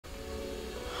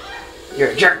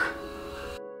You're a jerk.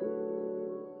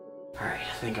 Alright,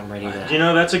 I think I'm ready to... You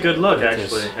know, that's a good look,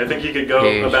 actually. I think you could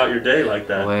go about your day like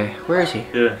that. Away. Where is he?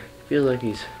 Yeah. Feels like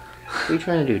he's... What are you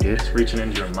trying to do, dude? It's reaching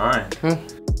into your mind.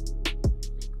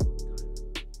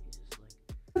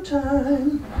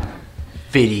 Time.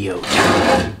 Video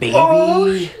time, baby.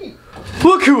 Oh,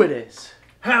 look who it is.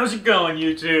 How's it going,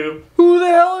 YouTube? Who the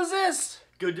hell is this?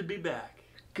 Good to be back.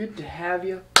 Good to have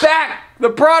you back. The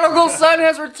prodigal son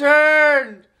has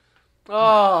returned.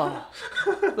 Oh,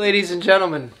 ladies and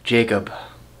gentlemen, Jacob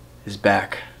is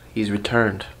back. He's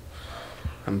returned.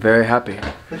 I'm very happy.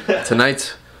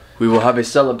 Tonight, we will have a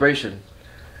celebration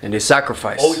and a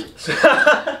sacrifice. Oh,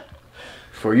 yes.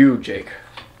 For you, Jake.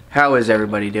 How is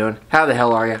everybody doing? How the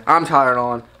hell are you? I'm Tyler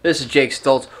Nolan. This is Jake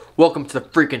Stoltz. Welcome to the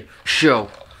freaking show.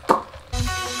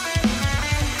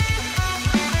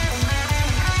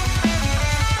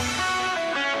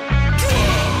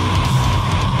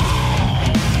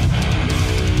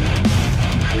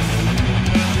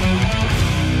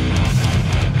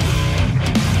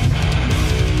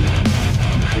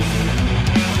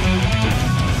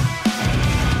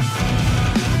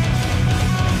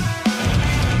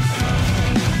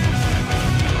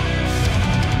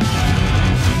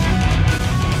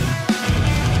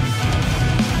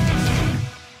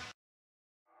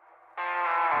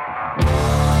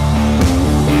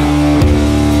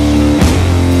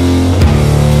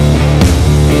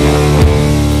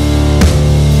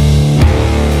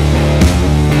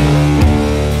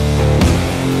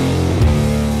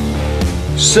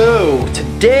 So,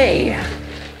 today,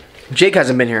 Jake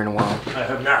hasn't been here in a while. I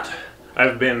have not.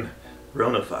 I've been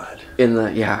Ronified.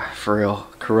 Yeah, for real.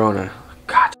 Corona.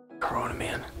 God, Corona,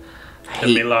 man. I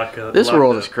hate this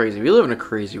world is crazy. We live in a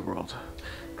crazy world.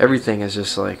 Everything is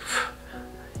just like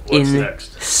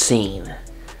insane.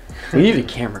 We need a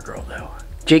camera girl, though.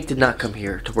 Jake did not come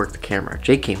here to work the camera.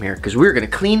 Jake came here because we were going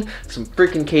to clean some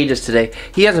freaking cages today.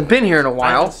 He hasn't been here in a while.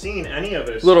 I haven't seen any of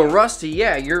this. Little rusty,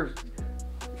 yeah, your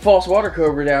false water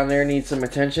cobra down there needs some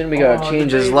attention. We gotta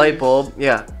change his light bulb.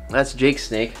 Yeah, that's Jake's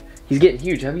snake. He's getting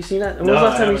huge. Have you seen that? When was the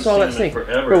last time you saw that snake?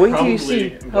 Bro, wait till you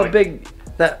see how big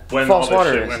that false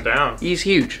water is. Went down. He's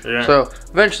huge. Yeah. So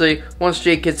eventually, once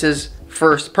Jake gets his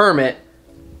first permit,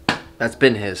 that's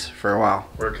been his for a while.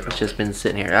 It's just been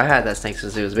sitting here. I had that snake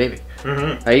since it was a baby.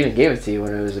 I even gave it to you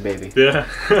when it was a baby. Yeah.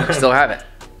 I still have it.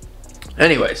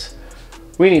 Anyways.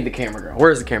 We need the camera girl.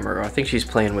 Where's the camera girl? I think she's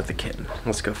playing with the kitten.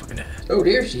 Let's go find it. Oh,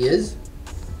 there she is.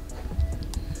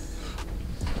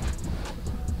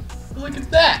 Look at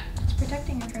that. It's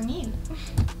protecting her from you.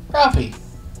 Ralphie,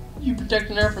 you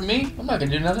protecting her from me? I'm not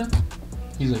gonna do nothing.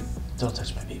 He's like, don't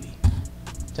touch my baby.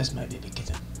 That's my baby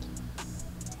kitten.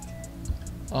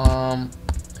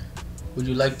 Would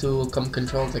you like to come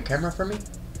control the camera for me?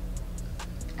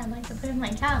 I'd like to put in my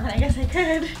cat, but I guess I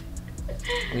could.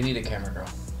 We need a camera girl.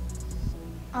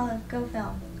 Olive, go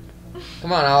film.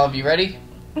 Come on, Olive, you ready?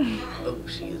 Oh,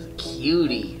 she is a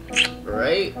cutie,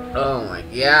 right? Oh my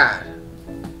god.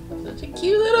 Such a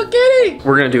cute little kitty.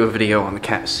 We're gonna do a video on the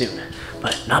cat soon,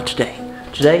 but not today.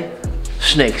 Today,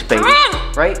 snakes, baby.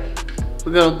 Right?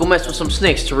 We're gonna go mess with some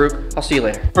snakes, Taruk. I'll see you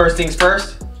later. First things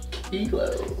first,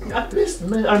 Kilo. I miss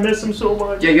him so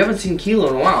much. Yeah, you haven't seen Kilo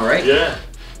in a while, right? Yeah.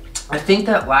 I think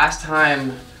that last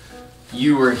time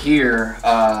you were here,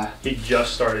 he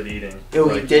just started eating. Oh,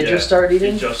 he did just start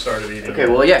eating? He just started eating. Okay,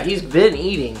 well, yeah, he's been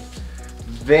eating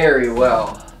very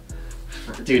well.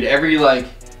 Dude, every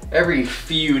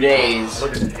few days. Oh,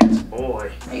 look at this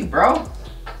boy. Hey, bro.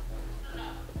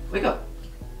 Wake up.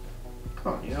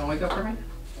 Come on, you gonna wake up for me?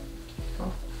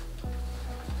 Oh.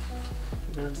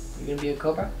 You gonna be a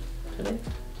Cobra today?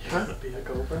 You gonna be a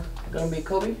Cobra? You gonna be a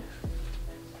Kobe?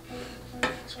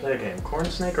 Let's play a game. Corn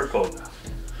snake or Cobra?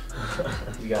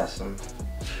 He's got some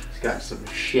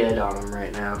shit on him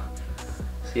right now.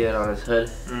 See that on his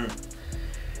hood?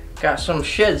 Got some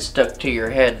shit stuck to your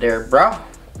head there, bro.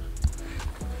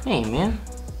 Hey, man.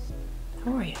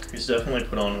 How are you? He's definitely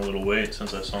put on a little weight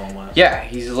since I saw him last. Yeah,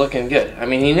 he's looking good. I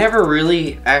mean, he never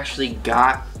really actually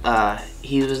got,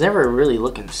 he was never really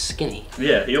looking skinny.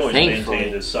 Yeah, he always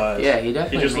maintained his size. Yeah, he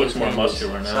definitely He just looks more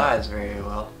muscular now. Size very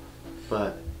well.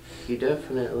 But he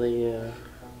definitely,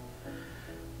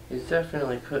 he's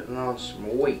definitely putting on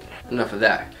some weight. Enough of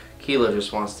that. Kilo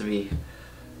just wants to be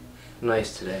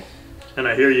nice today. And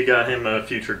I hear you got him a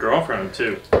future girlfriend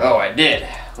too. Oh, I did.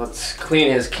 Let's clean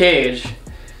his cage,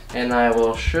 and I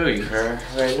will show you her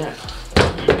right now.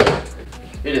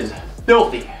 It is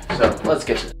filthy, so let's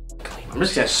get this clean. I'm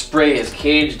just gonna spray his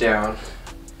cage down.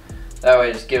 That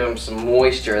way, just give him some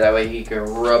moisture. That way, he can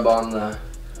rub on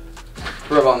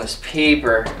this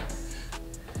paper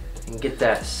and get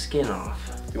that skin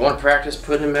off. You want to practice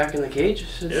putting him back in the cage?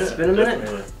 It's been a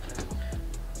minute.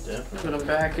 Definitely. Put him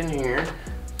back in here.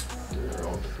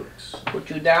 Put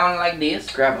you down like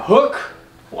this. Grab a hook.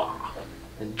 Wow.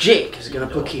 And Jake is gonna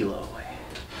put Kilo away.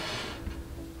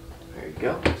 There you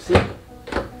go. See?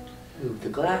 Move the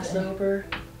glass over.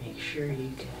 Make sure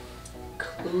you can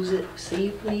close it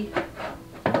safely.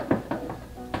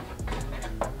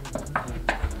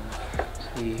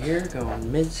 See here, go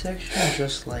in midsection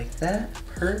just like that.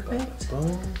 Perfect.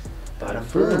 Boom.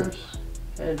 Bada boom.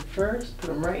 Head first.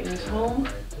 Put him right in his home.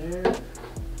 Right there.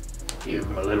 Give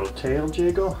him a little tail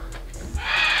jiggle.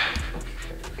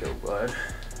 There you go, bud.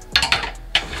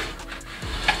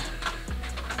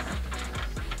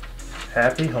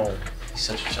 Happy home. He's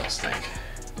such a chill snake.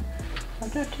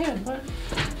 What's that tail, bud?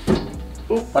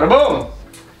 Bada boom!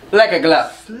 Like a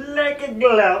glove. Like a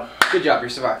glove. Good job, you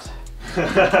survived.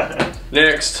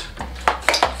 Next.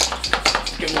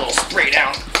 Give him a little spray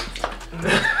down.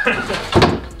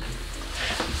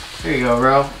 There you go,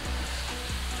 bro.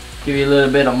 Give you a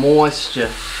little bit of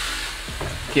moisture.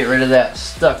 Get rid of that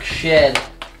stuck shed.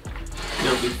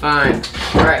 You'll be fine.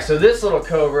 Alright, so this little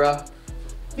Cobra,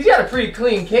 he's got a pretty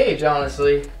clean cage,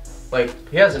 honestly. Like,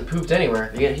 he hasn't pooped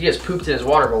anywhere. He just pooped in his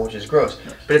water bowl, which is gross.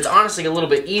 But it's honestly a little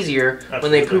bit easier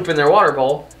when they poop in their water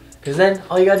bowl, because then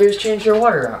all you gotta do is change their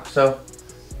water out. So,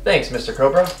 thanks, Mr.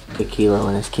 Cobra. Put Kilo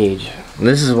in his cage.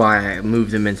 This is why I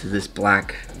moved him into this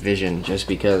black vision, just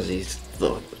because he's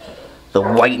the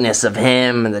whiteness of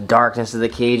him and the darkness of the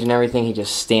cage and everything. He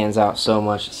just stands out so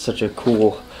much. It's such a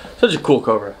cool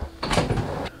Cobra.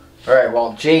 All right,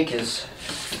 while Jake is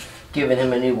giving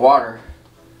him a new water,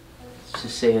 let's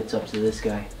just say it's up to this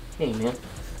guy. Hey, man.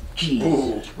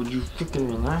 Jesus, would you freaking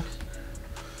relax?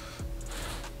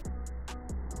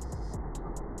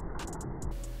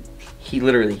 He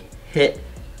literally hit.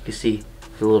 You see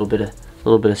a little bit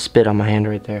of spit on my hand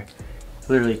right there.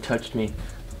 Literally touched me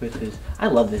with his. I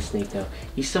love this snake though.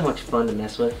 He's so much fun to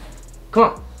mess with. Come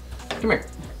on, come here.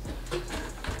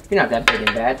 You're not that big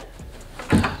and bad.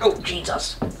 Oh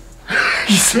Jesus!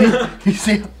 you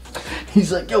see?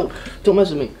 He's like, yo, don't mess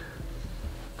with me.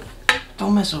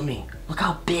 Don't mess with me. Look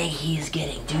how big he's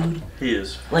getting, dude. He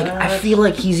is. Like, I feel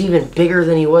like he's even bigger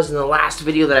than he was in the last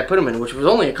video that I put him in, which was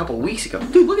only a couple weeks ago.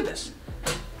 Dude, look at this.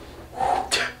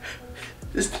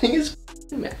 This thing is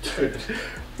massive.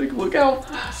 Like, look how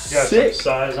sick. Some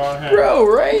size on him.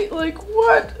 Bro, right? Like,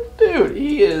 what? Dude,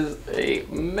 he is a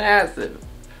massive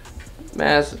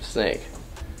snake.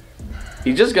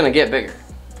 He's just gonna get bigger.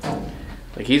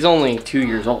 Like, he's only 2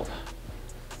 years old.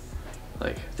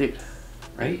 Like, dude,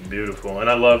 right? Beautiful. And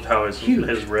I loved how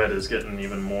his red is getting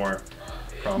even more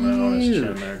prominent on his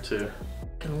chin there, too.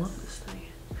 I love this thing.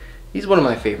 He's one of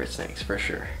my favorite snakes, for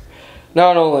sure.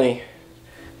 Not only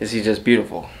is he just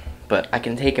beautiful, but I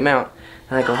can take him out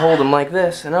and I can hold him like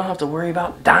this and I don't have to worry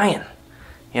about dying.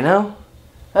 You know?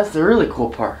 That's the really cool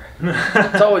part.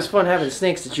 It's always fun having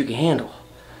snakes that you can handle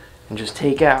and just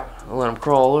take out and let them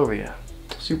crawl all over you.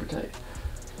 Super tight.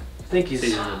 I think he's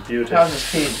beautiful. How's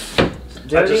his cage?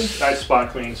 Dirty? I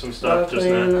spot cleaned some stuff just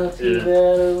now. Not too bad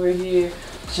over here.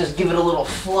 Let's just give it a little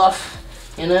fluff,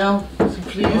 you know? I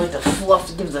like the fluff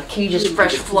to give the cages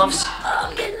fresh fluffs. Oh,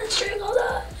 I'm getting the string all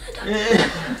done.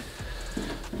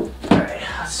 Alright,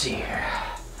 let's see here.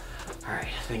 Alright,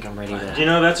 I think I'm ready to. You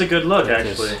know, that's a good look,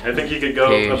 actually. I think you could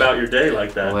go about your day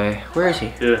like that. Away. Where is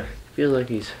he? Yeah. Feels like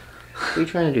he's. What are you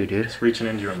trying to do, dude? It's reaching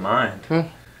into your mind.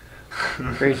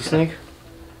 Crazy snake?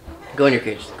 Go in your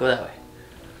cage. Go that way.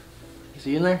 Is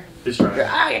he in there? He's trying.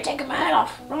 You're taking my head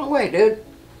off. Wrong way, dude.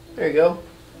 There you go.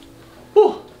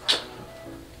 Whew.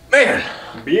 Man.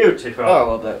 Beautiful. Oh, I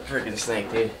love that freaking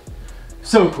snake, dude.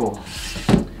 So cool.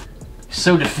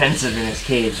 So defensive in his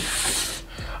cage.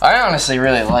 I honestly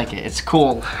really like it. It's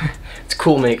cool. It's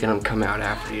cool making him come out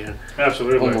after you.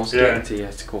 Absolutely. Almost guarantee you.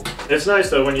 It's cool. It's nice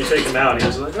though when you take him out.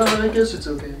 He's like, oh, I guess it's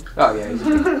okay. Oh yeah, he's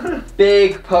a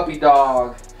big puppy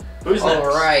dog. Who's next?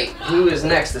 Alright, who is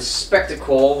next? The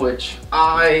Spectacle, which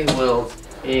I will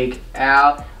take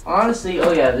out. Honestly,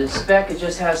 oh yeah, the Spec, it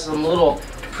just has some little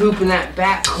poop in that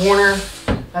back corner.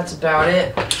 That's about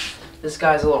it. This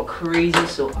guy's a little crazy,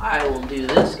 so I will do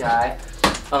this guy.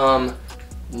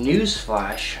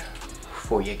 Newsflash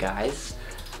for you guys.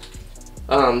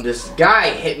 This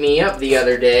guy hit me up the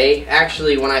other day.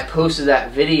 Actually, when I posted that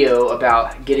video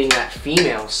about getting that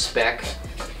female Spec,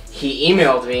 he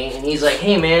emailed me and he's like,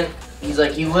 hey man, he's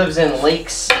like, he lives in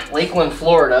Lakeland,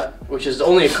 Florida, which is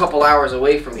only a couple hours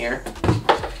away from here.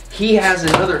 He has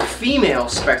another female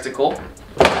Spectacle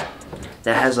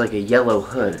that has like a yellow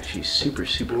hood. She's super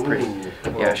pretty.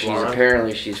 Yeah,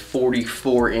 apparently she's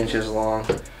 44 inches long.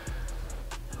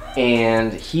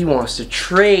 and he wants to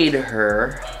trade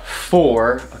her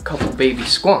for a couple baby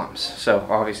squams. So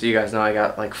obviously you guys know I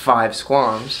got like 5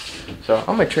 squams. So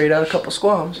I'm gonna trade out a couple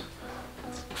squams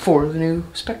for the new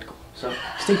spectacle. So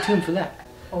stay tuned for that.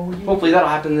 Oh, yeah. Hopefully that'll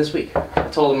happen this week. I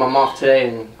told him I'm off today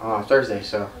and Thursday,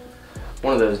 so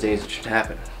one of those days it should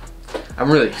happen.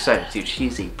 I'm really excited, dude.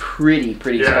 She's a pretty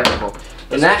spectacle.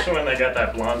 And especially when they got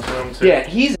that blonde to him too. Yeah,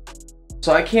 he's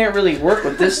so I can't really work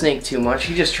with this snake too much.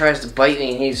 He just tries to bite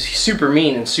me and he's super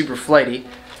mean and super flighty.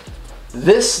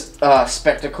 This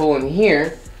spectacle in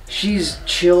here, she's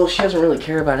chill. She doesn't really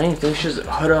care about anything. She doesn't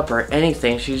hood up or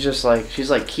anything. She's just like,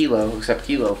 she's like Kilo, except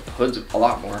Kilo hoods a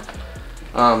lot more.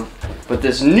 But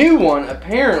this new one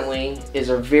apparently is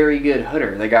a very good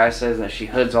hooder. The guy says that she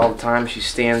hoods all the time. She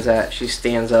stands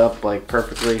up like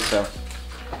perfectly. So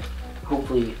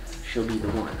hopefully she'll be the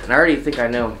one. And I already think I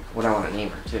know what I want to name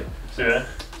her too. Yeah.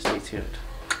 Stay tuned.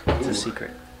 It's a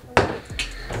secret.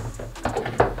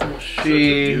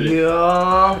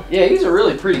 Yeah, he's a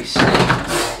really pretty snake.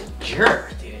 He's a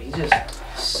jerk, dude. He's just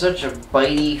such a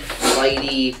bitey,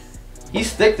 flighty.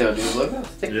 He's thick though, dude. Look how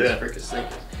thick this freaking snake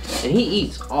is. And he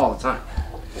eats all the time.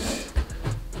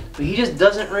 But he just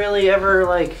doesn't really ever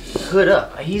like hood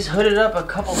up. He's hooded up a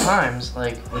couple times,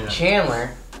 like with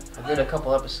Chandler. I did a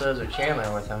couple episodes with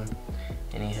Chandler with him,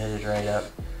 and he hooded right up.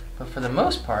 But for the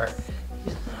most part,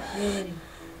 he's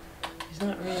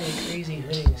not really a crazy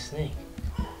hooding snake.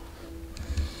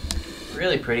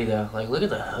 Really pretty though. Like, look at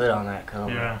the hood on that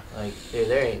Cobra. Yeah. Like, dude,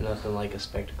 there ain't nothing like a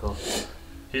spectacle.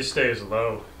 He stays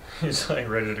low. He's like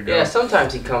ready to go. Yeah,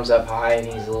 sometimes he comes up high and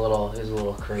he's a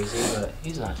little crazy, but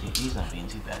he's not being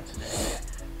too bad today.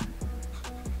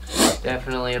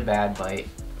 Definitely a bad bite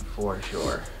for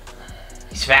sure.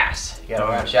 He's fast. You gotta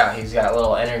watch out. He's got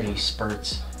little energy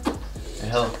spurts,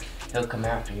 and he'll come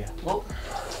after you. Whoa.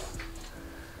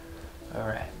 All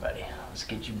right, buddy. Let's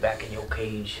get you back in your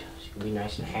cage. So you can be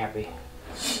nice and happy.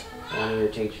 Don't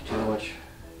irritate you too much.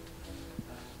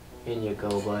 In you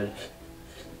go, bud.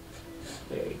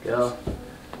 There you go.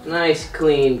 Nice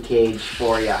clean cage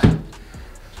for ya.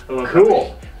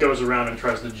 Cool. Goes around and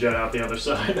tries to jet out the other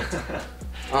side.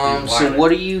 So what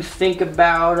do you think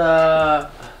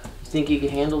about, you think you can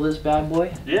handle this bad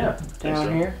boy? Yeah.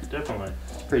 Down here? Definitely.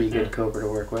 It's pretty good Cobra to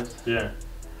work with. Yeah.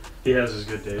 He has his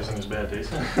good days and his bad days.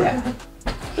 Yeah.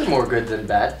 More good than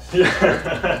bad.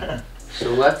 Yeah.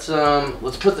 So let's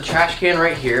put the trash can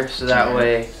right here so that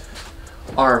way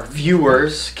our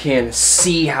viewers can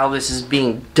see how this is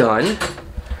being done.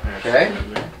 Okay.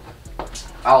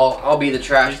 I'll be the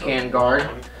trash can guard.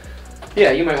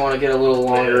 Yeah, you might want to get a little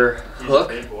longer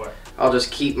hook. I'll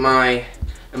just keep my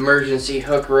emergency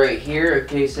hook right here in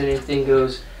case anything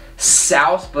goes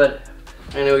south, but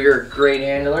I know you're a great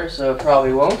handler, so it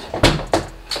probably won't.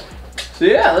 So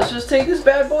yeah, let's just take this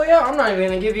bad boy out. I'm not even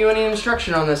gonna give you any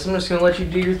instruction on this. I'm just gonna let you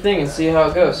do your thing and see how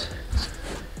it goes.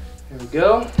 Here we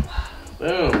go.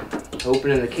 Boom.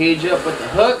 Opening the cage up with the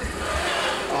hook.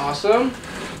 Awesome.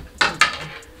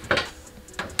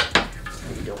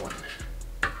 How you doing?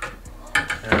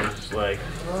 And he's just like,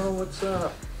 oh, what's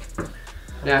up?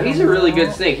 Now he's a really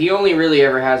good snake. He only really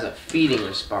ever has a feeding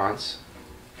response.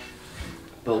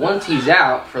 But once he's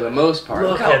out, for the most part,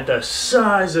 look at the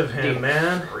size of him, dude,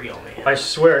 man. Real man. I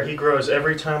swear he grows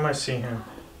every time I see him.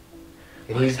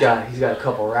 And he's got a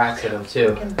couple racks in him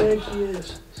too. How big he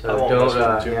is. So don't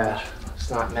let's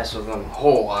not mess with him a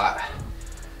whole lot.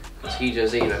 Cause he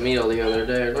just ate a meal the other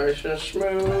day. Nice and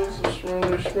smooth.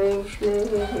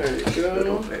 There you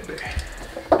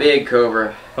go. Big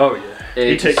Cobra. Oh yeah.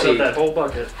 He takes up that whole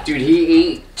bucket. Dude,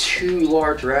 he ate 2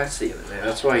 large rats the other day.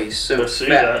 That's why he's so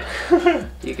fat.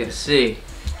 You can see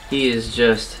he is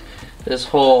just, this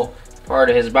whole part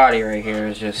of his body right here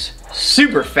is just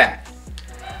super fat.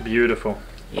 Beautiful.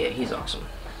 Yeah, he's awesome.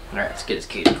 All right, let's get his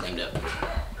cage cleaned up.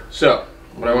 So,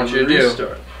 what I want you to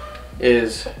do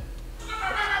is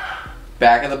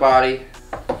back of the body,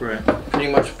 right, pretty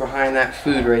much behind that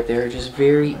food right there. Just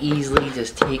very easily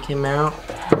just take him out.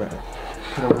 Right.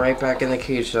 Put him right back in the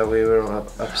cage so that way we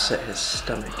don't upset his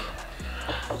stomach.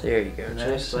 There you go,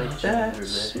 just like that.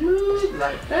 Smooth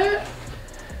like that.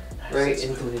 Right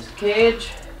into his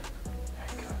cage.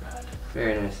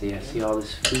 Very nice. Yeah, see all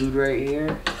this food right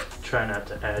here? Try not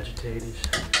to agitate his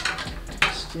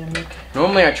stomach.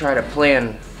 Normally I try to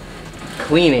plan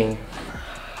cleaning.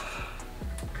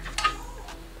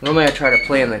 Normally I try to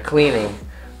plan the cleaning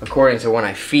according to when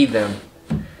I feed them.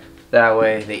 That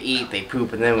way they eat, they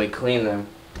poop, and then we clean them.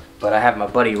 But I have my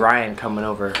buddy Ryan coming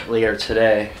over later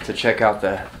today to check out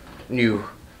the new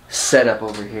setup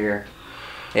over here.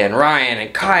 And Ryan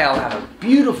and Kyle have a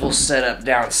beautiful setup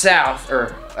down south,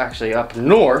 or actually up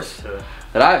north,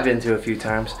 that I've been to a few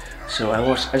times. So I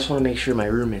just want to make sure my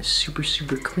room is super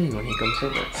clean when he comes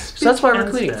over. So that's why we're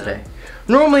cleaning today.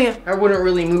 Normally I wouldn't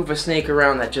really move a snake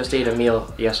around that just ate a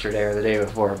meal yesterday or the day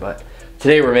before, but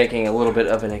today we're making a little bit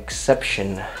of an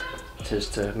exception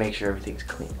just to make sure everything's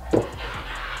clean.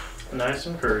 Nice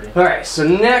and pretty. Alright, so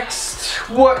next,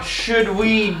 what should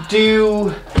we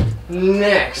do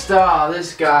next? Oh,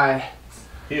 this guy.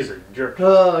 He's a jerk.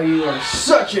 Oh, you are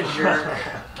such a jerk.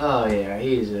 Oh yeah,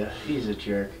 he's a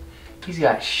jerk. He's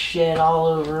got shit all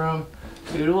over him.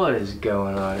 Dude, what is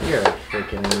going on? You're a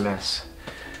freaking mess.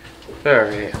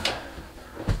 Alright.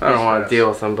 I don't want to deal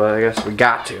with him, but I guess we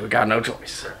got to. We got no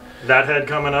choice. That head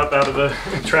coming up out of the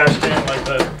trash can like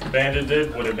the bandit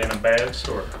did would have been a bad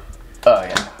story. Oh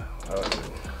yeah.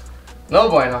 No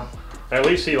bueno. At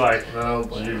least he like No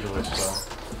bueno. usually so.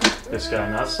 This guy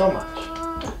not so much.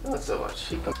 Not so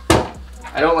much.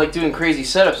 I don't like doing crazy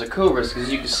setups of Cobras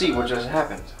because you can see what just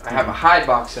happened. I have a hide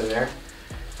box in there,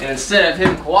 and instead of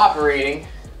him cooperating,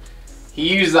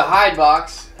 he used the hide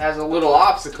box as a little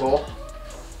obstacle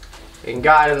and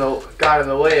got in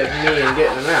the way of me and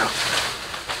getting him out.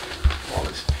 All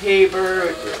this paper,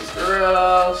 it's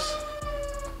gross.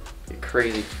 You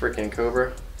crazy freaking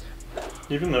Cobra.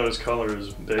 Even though his color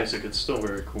is basic, it's still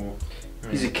very cool.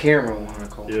 He's a caramel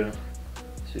monocle. Yeah.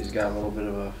 So he's got a little bit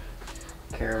of a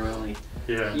caramelly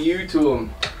Yeah. hue to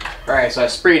him. Alright, so I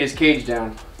sprayed his cage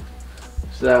down.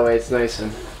 So that way it's nice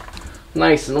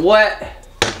and wet.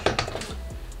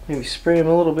 Maybe spray him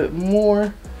a little bit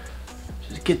more.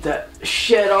 Just get that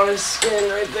shed on his skin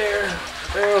right there.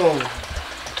 Boom.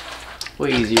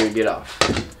 Way easier to get off.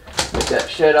 Get that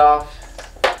shed off.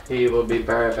 He will be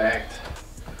perfect.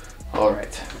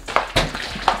 Alright.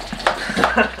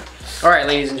 Alright,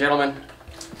 ladies and gentlemen.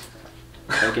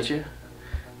 Did I get you?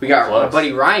 We got my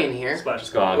buddy Ryan here. Splash.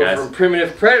 Go on, guys. From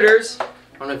Primitive Predators.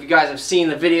 I don't know if you guys have seen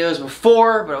the videos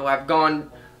before, but I've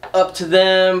gone up to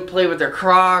them, played with their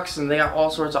crocs, and they got all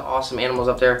sorts of awesome animals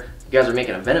up there. You guys are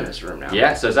making a Venomous room now.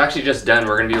 Yeah, so it's actually just done.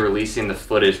 We're going to be releasing the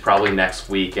footage probably next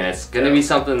week, and it's going to be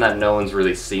something that no one's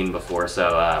really seen before,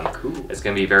 so Cool. It's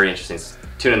going to be very interesting.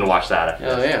 Tune in to watch that.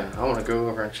 Oh yeah, I want to go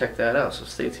over and check that out, so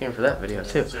stay tuned for that video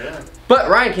too. Yeah. But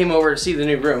Ryan came over to see the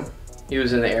new room. He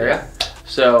was in the area,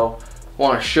 so I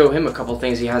want to show him a couple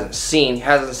things he hasn't seen. He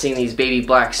hasn't seen these baby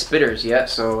black spitters yet,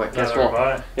 so I guess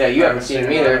yeah, you haven't seen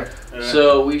them either. Yeah.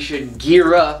 So we should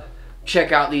gear up,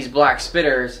 check out these black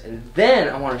spitters, and then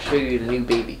I want to show you the new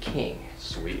baby king.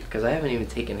 Sweet. Because I haven't even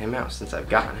taken him out since I've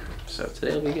gotten him. So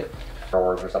today will be good.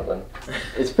 Or something.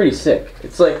 It's pretty sick.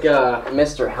 It's like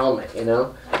Mr. Helmet, you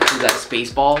know? Is that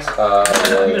Spaceballs?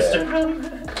 Mr.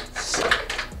 Helmet. Sick.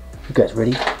 You guys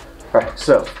ready? Alright,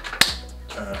 so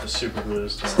The super glue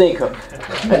this time. snake hook.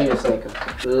 I need a snake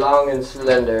hook. Long and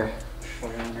slender.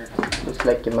 Just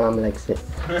like your mom likes it.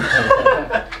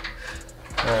 Alright,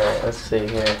 let's see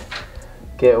here.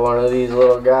 Get one of these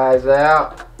little guys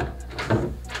out.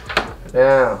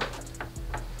 Now.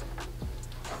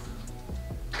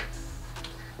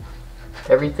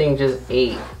 Everything just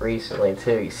ate recently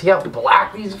too. You see how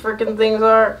black these freaking things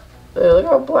are? Hey, look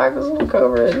how black this little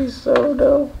Cobra is. He's so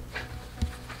dope.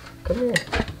 Come here.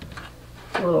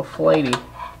 A little flighty.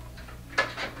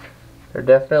 They're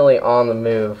definitely on the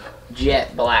move.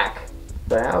 Jet black.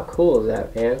 But how cool is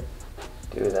that, man?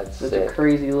 Dude, that's Such sick. a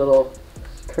crazy little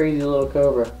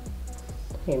Cobra.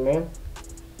 Hey, man.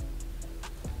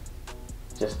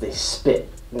 Just they spit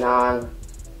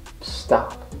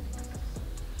non-stop.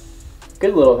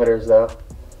 Good little hitters though.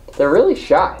 They're really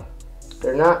shy.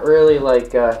 They're not really like,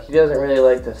 he doesn't really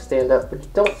like to stand up.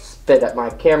 But don't spit at my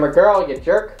camera, girl, you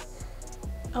jerk.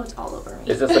 Oh, it's all over me.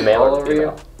 Is this a male All or over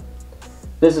female? you.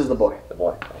 This is the boy. The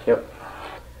boy. Yep.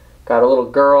 Got a little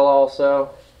girl also.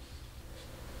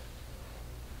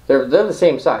 They're the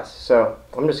same size, so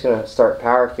I'm just gonna start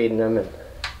power feeding them and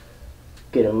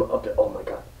get them up to, oh my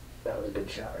god. That was a good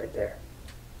shot right there.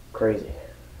 Crazy.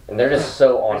 And they're just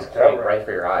so on He's point, Cobra. right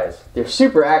for your eyes. They're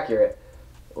super accurate.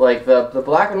 Like the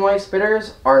black and white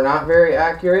spitters are not very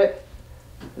accurate.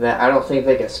 That I don't think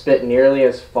they can spit nearly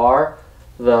as far.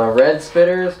 The red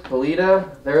spitters,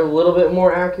 Polita, they're a little bit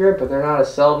more accurate, but they're not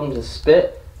as seldom to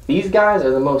spit. These guys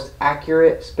are the most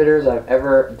accurate spitters I've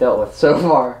ever dealt with so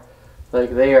far.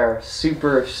 Like they are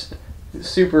super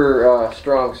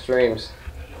strong streams.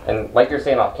 And like you're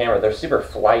saying off camera, they're super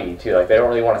flighty too. Like they don't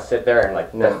really want to sit there and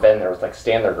like No. defend their, like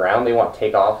stand their ground. They want to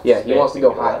take off. Yeah, he spit, wants to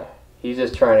go and hide. He's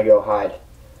just trying to go hide.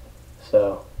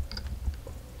 So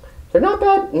they're not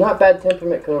bad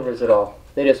temperament Cobras at all.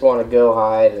 They just want to go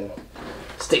hide and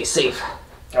stay safe.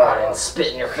 And spit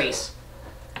in your face.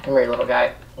 Come here, little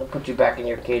guy. I'll put you back in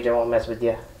your cage. I won't mess with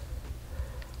you.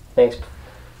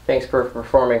 Thanks for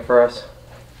performing for us.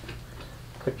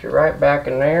 Put you right back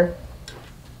in there.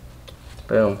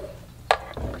 Boom.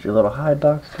 Put your little hide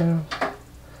box down.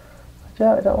 Watch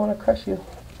out, I don't want to crush you.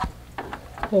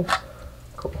 Thanks.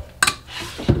 Cool.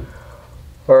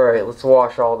 Alright, let's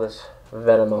wash all this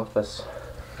venom off us.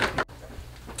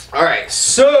 Alright,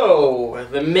 so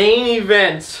the main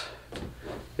event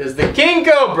is the King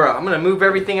Cobra. I'm gonna move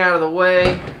everything out of the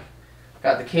way.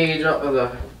 Got the cage up of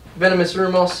the venomous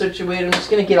room all situated. I'm just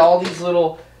gonna get all these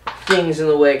little things in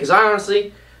the way because I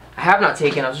honestly, I have not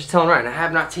taken, I was just telling Ryan, I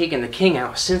have not taken the king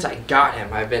out since I got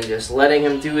him. I've been just letting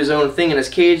him do his own thing in his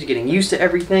cage, getting used to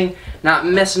everything, not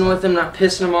messing with him, not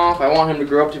pissing him off. I want him to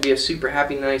grow up to be a super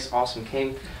happy, nice, awesome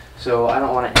king. So I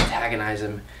don't want to antagonize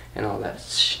him and all that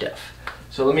stuff.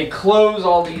 So let me close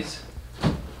all these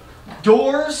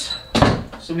doors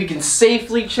so we can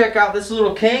safely check out this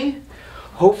little king.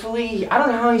 Hopefully, I don't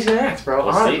know how he's going to act, bro.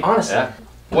 Honestly. Yeah.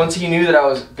 Once he knew that I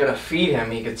was going to feed him,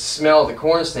 he could smell the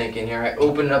corn snake in here. I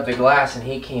opened up the glass and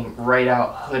he came right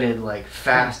out hooded like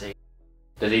fast.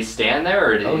 Did he stand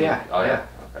there or did he? Yeah. Oh yeah.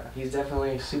 Okay. He's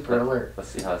definitely super alert. Let's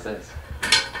see how this is.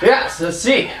 Yeah, so let's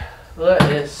see. Let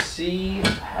us see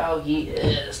how he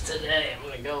is today. I'm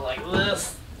going to go like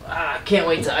this. I can't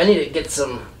wait to, I need to get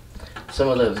some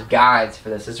of those guides for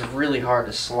this. It's really hard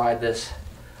to slide this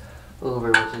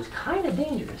over, which is kind of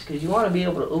dangerous because you want to be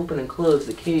able to open and close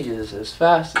the cages as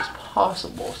fast as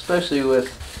possible, especially with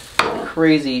a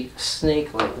crazy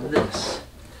snake like this.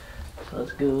 So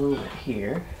let's go over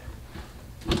here.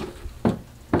 Look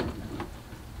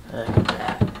at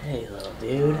that. Hey, little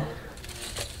dude.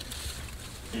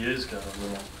 He is got a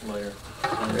little layer.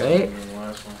 Right? The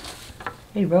last one.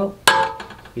 Hey, bro.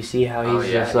 You see how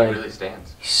he's just he like really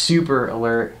stands. super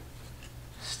alert.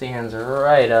 Stands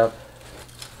right up.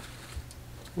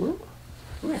 Whoop.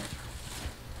 Come here.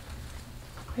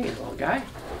 Hey, little guy.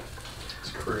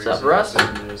 It's crazy. What's up, Russ?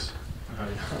 It is. Oh,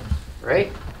 yeah.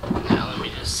 Right? Now let me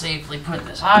just safely put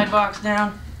this hide box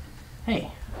down.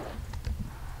 Hey.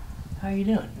 How you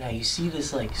doing? Now you see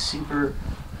this like super,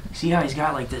 see how he's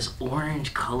got like this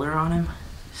orange color on him?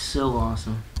 So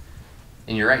awesome.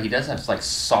 And you're right, he does have like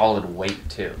solid weight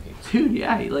too. Dude,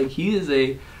 yeah, he is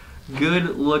a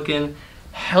good looking,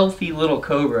 healthy little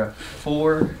cobra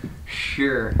for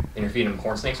sure. And you're feeding him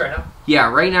corn snakes right now?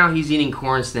 Yeah, right now he's eating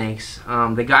corn snakes.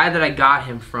 The guy that I got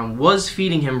him from was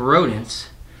feeding him rodents,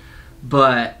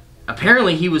 but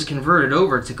apparently he was converted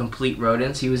over to complete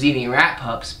rodents. He was eating rat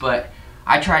pups, but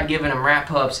I tried giving him rat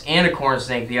pups and a corn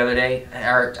snake the other day.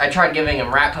 Or I tried giving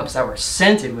him rat pups that were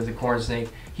scented with the corn snake.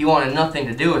 He wanted nothing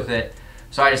to do with it.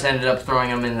 So I just ended up throwing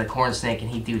him in the corn snake,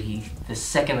 and the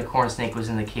second the corn snake was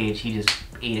in the cage, he just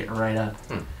ate it right up.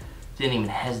 Didn't even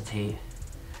hesitate.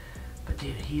 But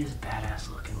dude, he is a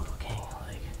badass looking little king.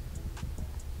 Like,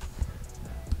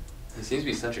 he seems to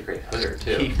be such a great hooder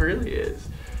too. he really is.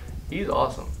 He's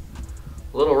awesome.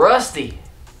 A little rusty.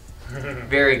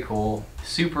 Very cool.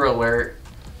 Super alert.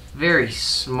 Very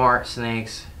smart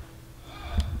snakes.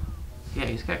 Yeah,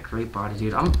 he's got great body,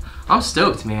 dude. I'm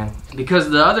stoked, man. Because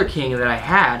the other king that I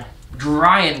had,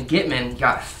 Brian Gitman,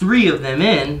 got 3 of them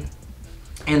in.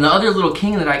 And the other little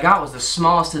king that I got was the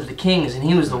smallest of the kings, and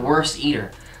he was the worst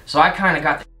eater. So I kind of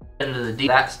got the end of the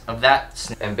deal of that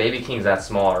snake. And baby kings that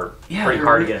small are pretty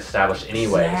hard to get established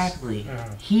anyways. Exactly.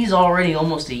 He's already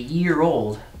almost a year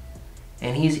old,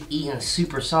 and he's eating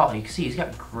super solid. You can see he's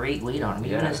got great weight on him.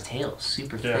 Even his tail is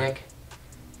super thick.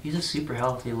 He's a super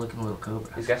healthy looking little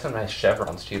cobra. He's got some nice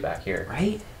chevrons too back here.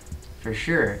 Right? For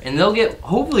sure. And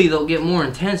hopefully they'll get more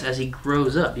intense as he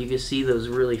grows up. You can see those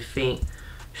really faint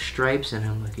stripes in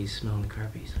him. Like he's smelling the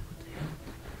carpet. He's like, what the hell?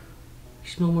 You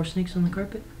smell more snakes on the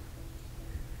carpet?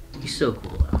 He's so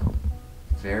cool though.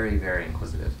 Very, very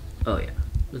inquisitive. Oh yeah.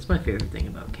 That's my favorite thing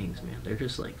about kings, man. They're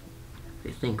just like,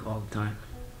 they think all the time.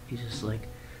 He's just like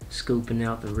scoping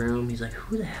out the room. He's like,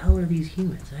 who the hell are these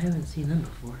humans? I haven't seen them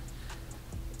before.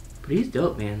 But he's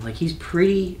dope, man. Like, he's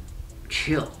pretty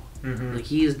chill. Like,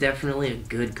 he is definitely a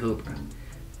good cobra.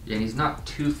 Yeah, and he's not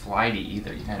too flighty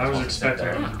either. You I was expecting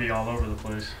him to be all over the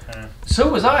place. Yeah. So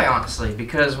was I, honestly,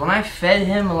 because when I fed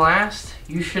him last,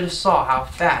 you should have saw how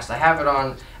fast. I have it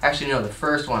on, actually no, the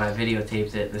first one I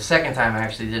videotaped it. The second time I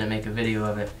actually didn't make a video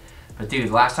of it. But dude,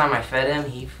 last time I fed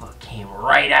him, he came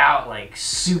right out, like,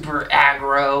 super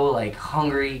aggro, like,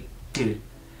 hungry. Dude,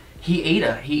 he ate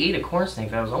a corn snake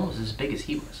that was almost as big as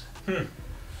he was.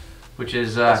 Which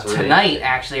is tonight,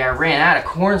 actually, I ran out of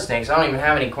corn snakes. I don't even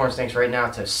have any corn snakes right now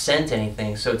to scent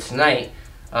anything. So tonight,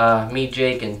 me,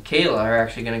 Jake, and Kayla are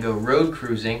actually going to go road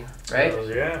cruising, right? Oh,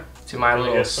 yeah. To my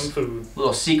get some food.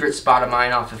 little secret spot of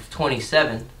mine off of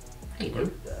 27. How you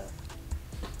doing?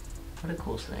 What a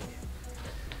cool snake.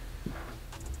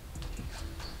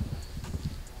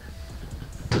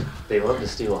 They love to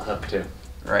steal a hook too.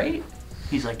 Right?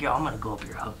 He's like, yo, I'm gonna go up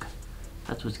your hook.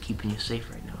 That's what's keeping you safe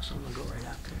right now, so I'm gonna go right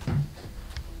after it.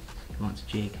 He wants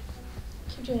Jake.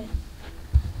 Keep doing it.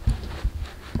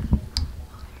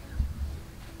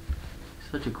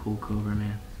 Such a cool Cobra,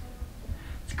 man.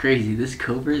 It's crazy. This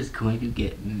Cobra is going to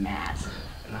get massive,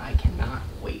 and I cannot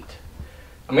wait.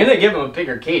 I'm gonna give him a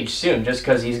bigger cage soon, just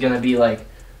because he's gonna be like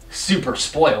super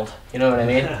spoiled. You know what I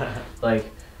mean? Like,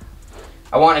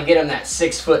 I want to get him that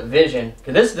 6-foot vision.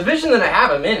 Cause the vision that I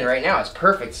have him in right now is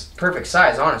perfect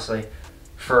size, honestly,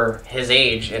 for his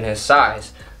age and his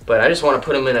size. But I just want to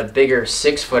put him in a bigger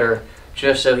 6-footer,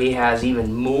 just so he has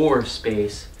even more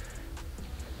space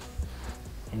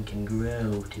and can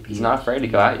grow to be. He's not afraid to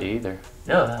go at you either.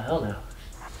 No, hell no.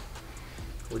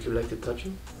 Would you like to touch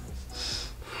him?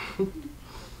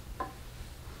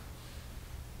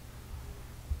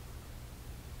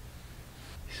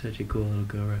 Such a cool little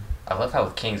Cobra. I love how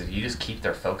with kings, if you just keep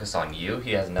their focus on you,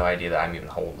 he has no idea that I'm even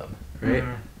holding him. Right?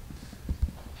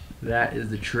 That is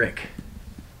the trick.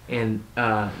 And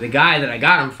the guy that I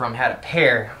got him from had a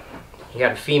pair. He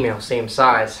got a female, same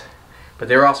size. But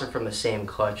they were also from the same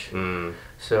clutch.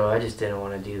 So I just didn't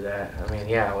want to do that. I mean,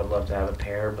 yeah, I would love to have a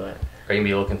pair, but... Are you going to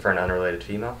be looking for an unrelated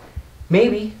female?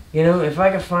 Maybe. You know, if I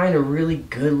could find a really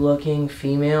good-looking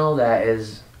female that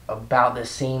is about the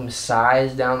same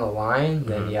size down the line,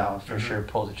 then yeah, I'll for sure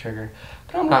pull the trigger.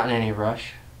 But I'm not in any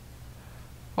rush.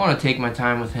 I want to take my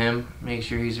time with him, make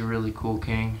sure he's a really cool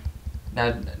king.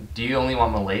 Now, do you only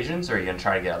want Malaysians, or are you going to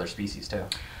try to get other species too?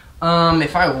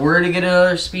 If I were to get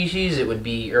another species, it would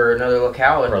be, or another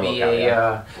locale, it would be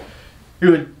it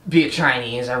would be a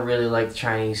Chinese. I really like the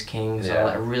Chinese kings. Yeah.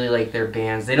 I really like their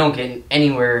bands. They don't get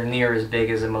anywhere near as big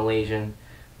as a Malaysian,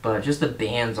 but just the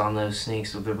bands on those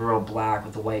snakes with the real black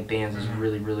with the white bands is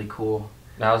really, really cool.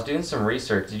 Now, I was doing some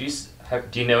research.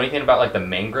 Do you know anything about like the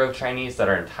mangrove Chinese that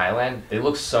are in Thailand? They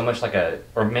look so much like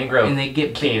or mangrove And they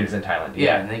get kings in Thailand.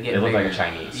 Yeah, and they get They look like bigger. a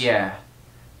Chinese. Yeah.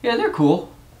 Yeah, they're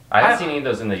cool. I haven't seen any of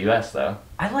those in the U.S. though.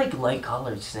 I like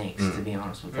light-colored snakes, to be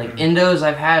honest with you. Like Indos,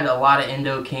 I've had a lot of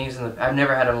Indo kings. I've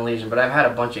never had a Malaysian, but I've had a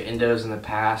bunch of Indos in the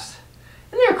past.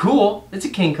 And they're cool. It's a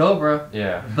king cobra.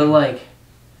 Yeah. But, like,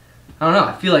 I don't know.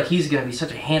 I feel like he's going to be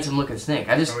such a handsome-looking snake.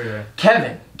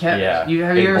 Kevin. Yeah, Have you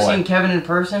big ever boy. seen Kevin in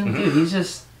person? Dude, he's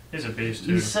just... He's a beast,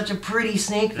 too. He's such a pretty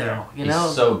snake, though. You know?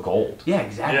 He's so gold. Yeah,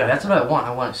 exactly. Yeah. That's what I want.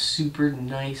 I want a super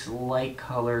nice,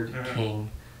 light-colored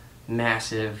king.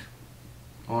 Massive.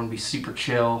 I want to be super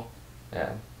chill.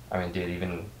 Yeah. I mean, dude,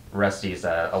 even Rusty's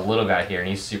a little guy here, and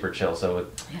he's super chill. So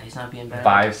with Yeah, he's not being bad.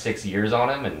 5-6 years on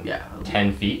him and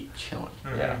 10 feet. Chilling.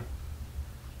 Yeah.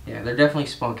 Yeah, they're definitely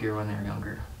spunkier when they're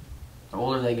younger. The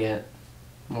older they get,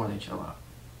 the more they chill out.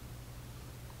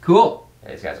 Cool.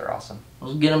 Yeah, these guys are awesome.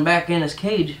 Let's get him back in his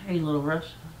cage. Hey, little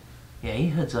Russ. Yeah, he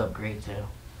hoods up great, too.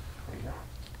 There you go.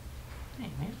 Hey,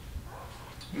 man.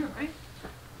 You're okay.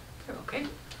 You're okay.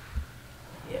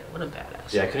 Yeah, what a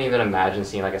badass. Yeah, I couldn't even imagine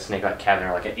seeing like a snake like Kevin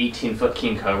or like an 18-foot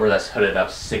king cobra that's hooded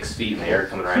up 6 feet in the air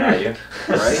coming right at you.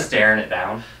 Right? Staring it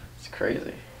down. It's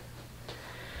crazy.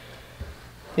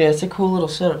 Yeah, it's a cool little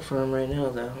setup for him right now,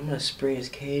 though. I'm going to spray his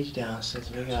cage down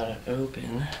since we got it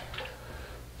open.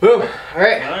 Boom. All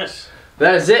right. Nice.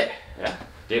 That is it. Yeah.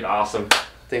 Dude, awesome.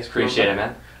 Thanks for Appreciate it,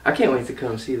 man. I can't wait to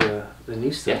come see the new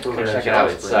Yeah, stuff. come over at check it out.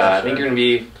 John's It's, place. I think you're going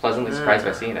to be pleasantly surprised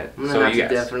by seeing it. I'm So gonna are have you to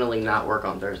guys. definitely not work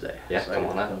on Thursday. Yeah, so come I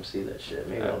on can up. come see that shit.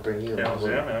 Maybe Yeah. I'll bring you.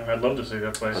 Yeah, man. I'd love to see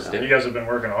that place. Let's do it. You guys have been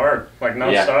working hard, like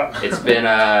Yeah, nonstop. it's been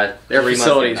Their 3 months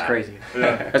facility in is that. crazy.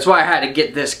 Yeah. That's why I had to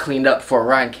get this cleaned up before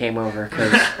Ryan came over,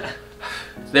 because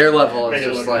their level is Make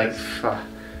it just look like, nice.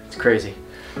 it's crazy.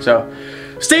 So,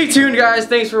 stay tuned, guys.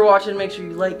 Thanks for watching. Make sure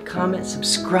you like, comment,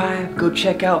 subscribe. Go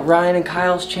check out Ryan and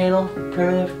Kyle's channel,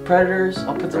 Primitive Predators.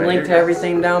 I'll put the Right link here, to guys.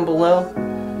 everything down below.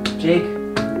 Jake,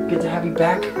 good to have you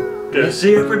back. Good to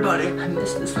see everybody. I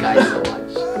miss this guy so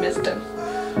much. I missed him.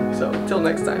 So, until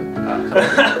next time.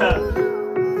 Uh.